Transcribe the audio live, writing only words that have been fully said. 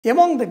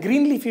Among the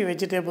green leafy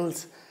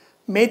vegetables,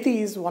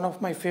 methi is one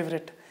of my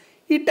favorite.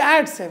 It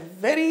adds a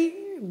very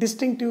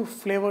distinctive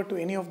flavor to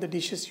any of the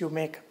dishes you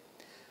make.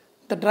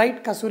 The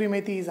dried kasuri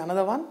methi is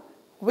another one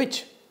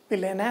which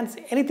will enhance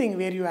anything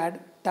where you add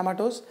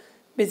tomatoes.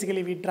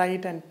 Basically we dry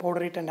it and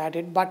powder it and add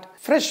it, but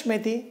fresh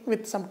methi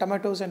with some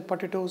tomatoes and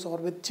potatoes or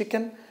with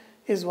chicken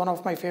is one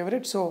of my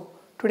favorites. So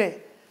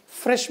today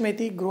fresh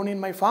methi grown in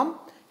my farm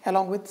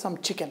along with some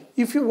chicken.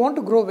 If you want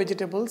to grow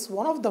vegetables,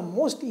 one of the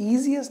most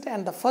easiest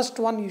and the first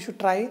one you should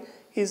try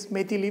is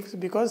methi leaves,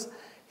 because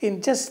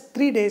in just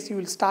 3 days you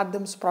will start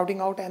them sprouting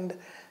out, and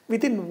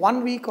within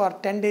 1 week or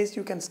 10 days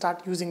you can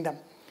start using them.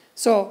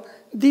 So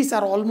these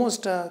are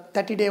almost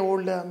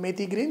 30-day-old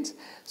methi greens.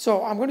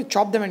 So I'm going to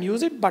chop them and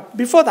use it. But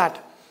before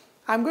that,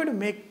 I'm going to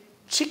make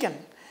chicken.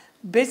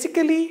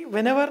 Basically,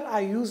 whenever I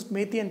used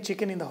methi and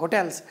chicken in the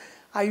hotels,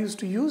 I used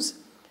to use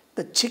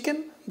the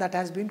chicken that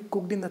has been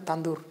cooked in the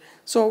tandoor.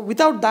 So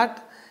without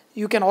that,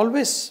 you can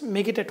always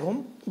make it at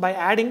home by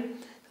adding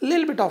a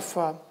little bit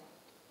of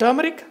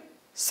turmeric,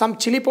 some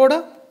chili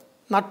powder,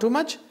 not too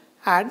much,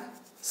 add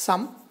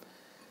some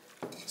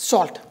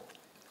salt.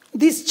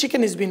 This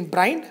chicken is been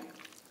brined,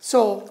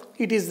 so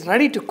it is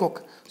ready to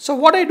cook. So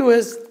what I do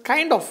is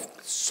kind of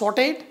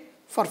saute it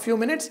for a few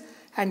minutes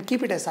and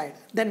keep it aside.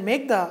 Then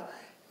make the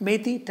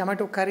methi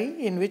tomato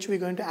curry in which we are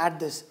going to add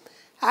this.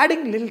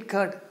 Adding little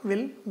curd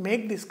will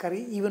make this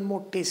curry even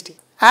more tasty.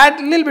 Add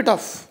a little bit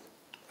of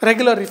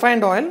regular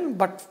refined oil,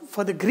 but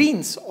for the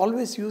greens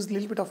always use a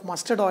little bit of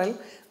mustard oil.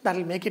 That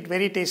will make it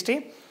very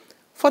tasty.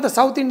 For the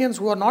South Indians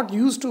who are not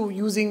used to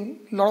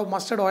using a lot of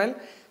mustard oil,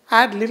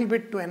 add a little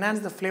bit to enhance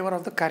the flavor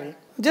of the curry.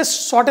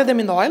 Just saute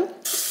them in the oil.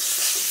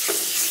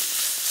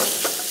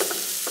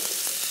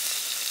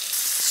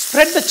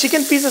 Spread the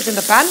chicken pieces in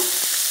the pan,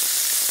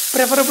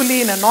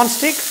 preferably in a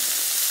non-stick,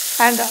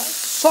 and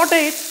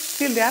saute it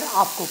till they are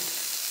half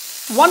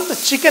cooked. Once the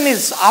chicken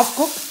is half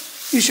cooked,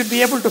 you should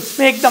be able to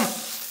make them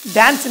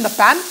dance in the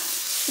pan.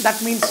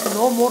 That means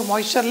no more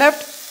moisture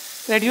left.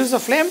 Reduce the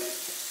flame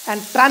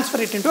and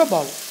transfer it into a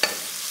bowl.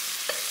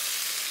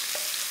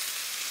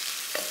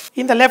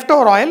 In the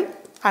leftover oil,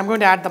 I am going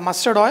to add the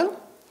mustard oil,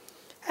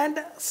 and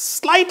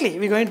slightly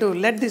we are going to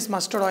let this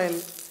mustard oil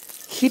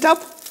heat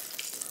up.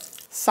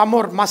 Some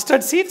more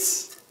mustard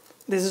seeds.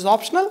 This is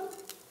optional.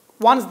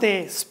 Once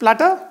they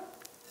splutter,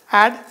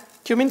 add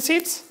cumin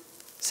seeds.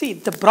 See,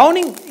 the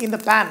browning in the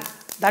pan,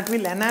 that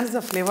will enhance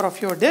the flavor of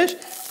your dish.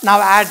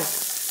 Now add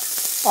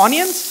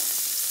onions,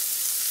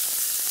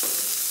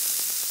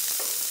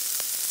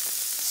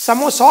 some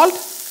more salt,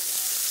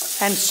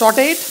 and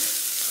saute it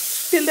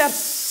till they are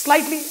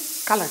slightly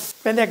colored.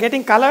 When they are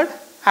getting colored,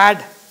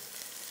 add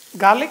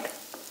garlic,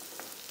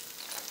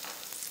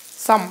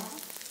 some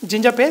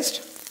ginger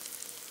paste.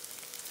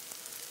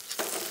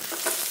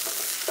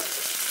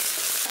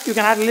 You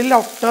can add a little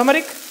of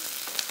turmeric,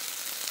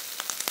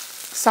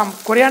 some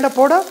coriander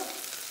powder,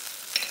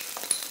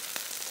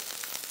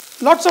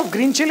 lots of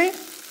green chilli.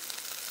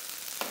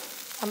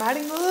 I'm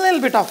adding a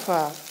little bit of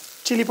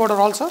chili powder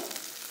also.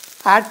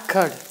 Add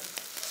curd.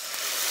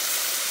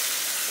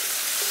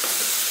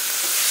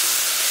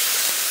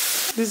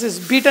 This is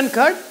beaten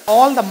curd.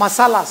 All the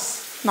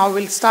masalas now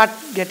will start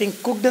getting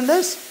cooked in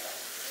this.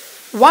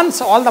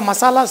 Once all the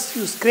masalas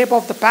you scrape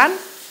off the pan,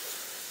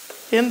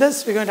 in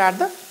this we're going to add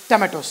the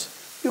tomatoes.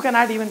 You can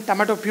add even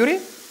tomato puree.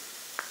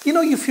 You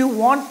know, if you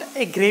want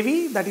a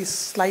gravy that is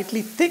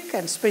slightly thick,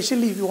 and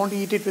especially if you want to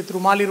eat it with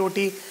rumali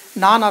roti,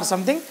 naan or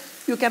something,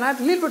 you can add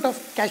a little bit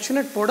of cashew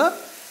nut powder.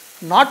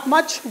 Not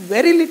much,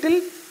 very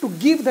little, to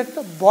give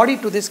that body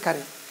to this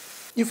curry.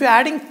 If you are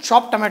adding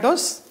chopped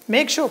tomatoes,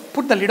 make sure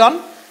put the lid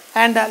on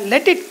and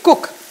let it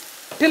cook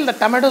till the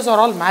tomatoes are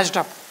all mashed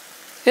up.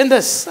 In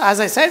this, as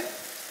I said,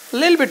 a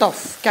little bit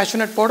of cashew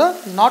nut powder,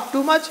 not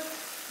too much.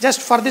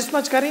 Just for this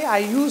much curry, I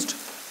used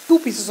 2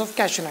 pieces of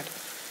cashew nut.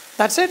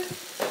 That's it.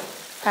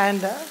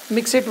 And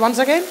mix it once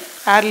again.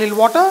 Add a little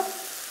water.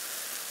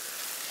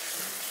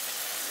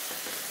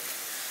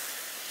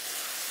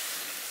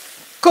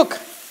 Cook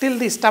till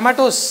these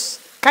tomatoes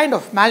kind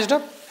of mashed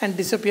up and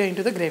disappear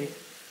into the gravy.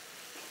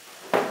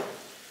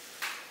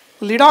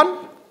 Lid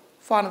on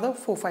for another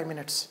 4-5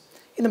 minutes.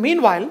 In the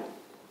meanwhile,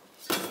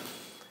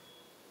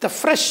 the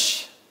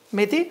fresh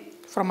methi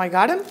from my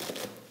garden,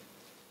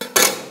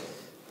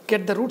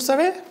 get the roots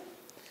away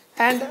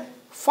and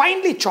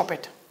finely chop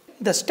it.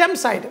 The stem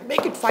side,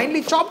 make it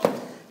finely chopped,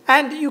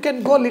 and you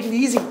can go a little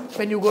easy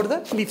when you go to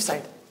the leaf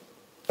side.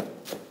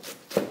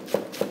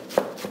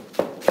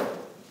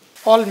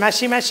 All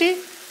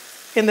mashy.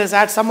 In this,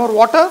 add some more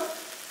water.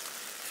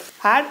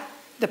 Add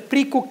the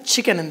pre-cooked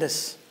chicken in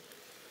this.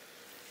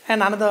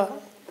 And another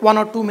 1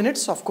 or 2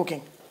 minutes of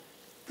cooking.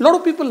 A lot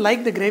of people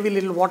like the gravy a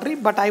little watery,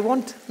 but I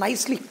want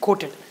nicely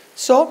coated.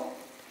 So,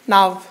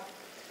 now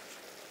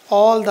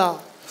all the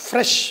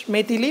fresh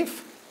methi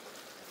leaf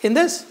in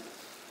this.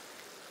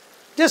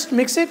 Just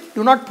mix it,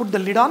 do not put the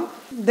lid on.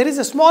 There is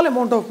a small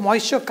amount of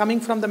moisture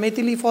coming from the methi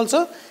leaf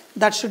also.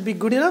 That should be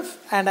good enough,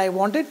 and I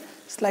want it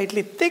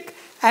slightly thick,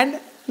 and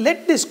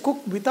let this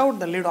cook without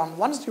the lid on.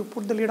 Once you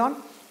put the lid on,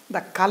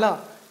 the color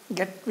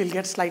will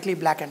get slightly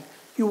blackened.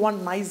 You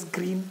want nice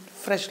green,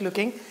 fresh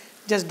looking.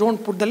 Just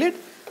don't put the lid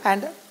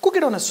and cook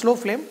it on a slow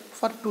flame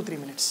for 2-3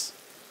 minutes.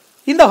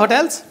 In the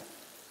hotels,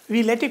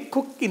 we let it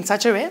cook in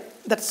such a way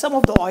that some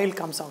of the oil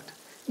comes out.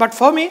 But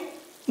for me,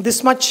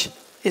 this much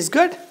is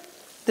good.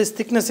 This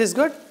thickness is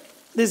good.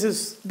 This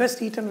is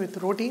best eaten with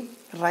roti,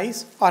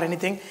 rice or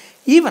anything.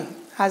 Even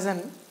as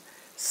a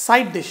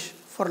side dish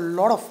for a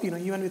lot of,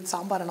 even with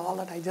sambar and all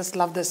that. I just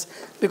love this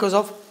because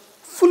of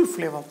full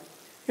flavor.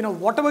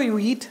 Whatever you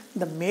eat,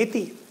 the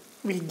methi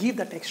will give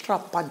that extra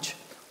punch.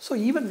 So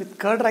even with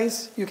curd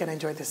rice, you can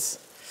enjoy this.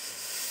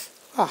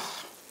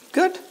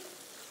 Good.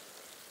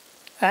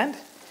 And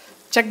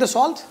check the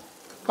salt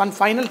one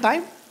final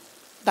time.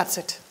 That's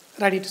it.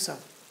 Ready to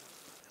serve.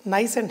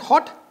 Nice and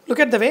hot.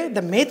 Look at the way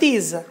the methi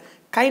is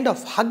kind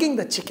of hugging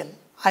the chicken.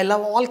 I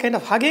love all kind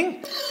of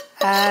hugging,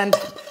 and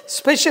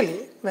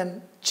especially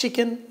when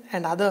chicken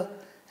and other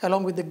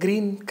along with the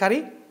green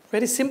curry.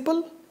 Very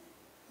simple.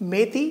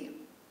 Methi,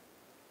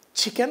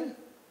 chicken,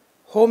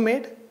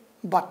 homemade,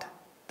 but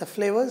the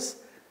flavors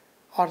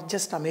are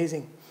just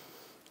amazing.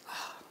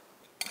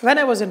 When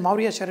I was in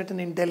Maurya Sheraton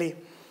in Delhi,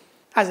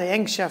 as a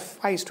young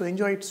chef, I used to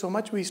enjoy it so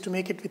much. We used to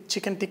make it with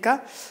chicken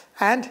tikka,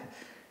 and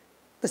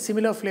the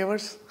similar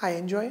flavors I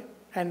enjoy,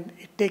 and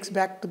it takes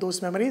back to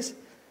those memories.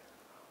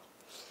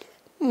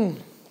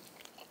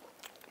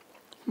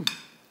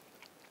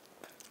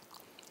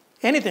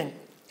 Anything,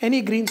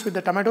 any greens with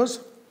the tomatoes,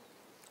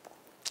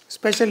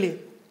 especially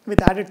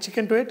with added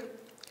chicken to it,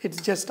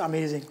 it's just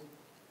amazing.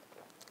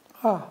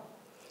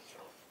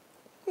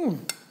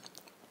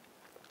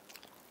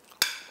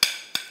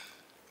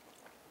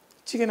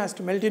 Chicken has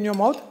to melt in your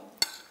mouth,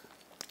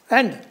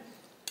 and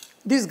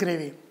this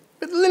gravy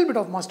with a little bit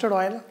of mustard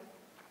oil,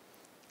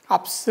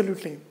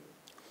 absolutely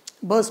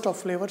burst of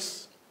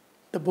flavors,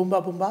 the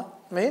boomba boomba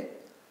way.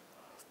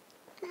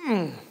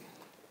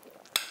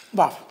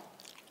 Wow.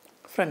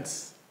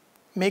 Friends,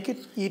 make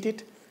it, eat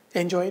it,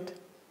 enjoy it,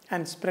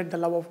 and spread the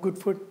love of good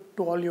food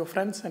to all your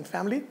friends and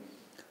family.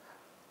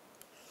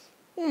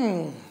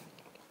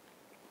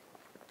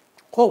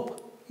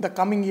 Hope the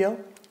coming year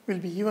will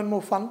be even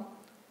more fun.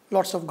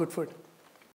 Lots of good food.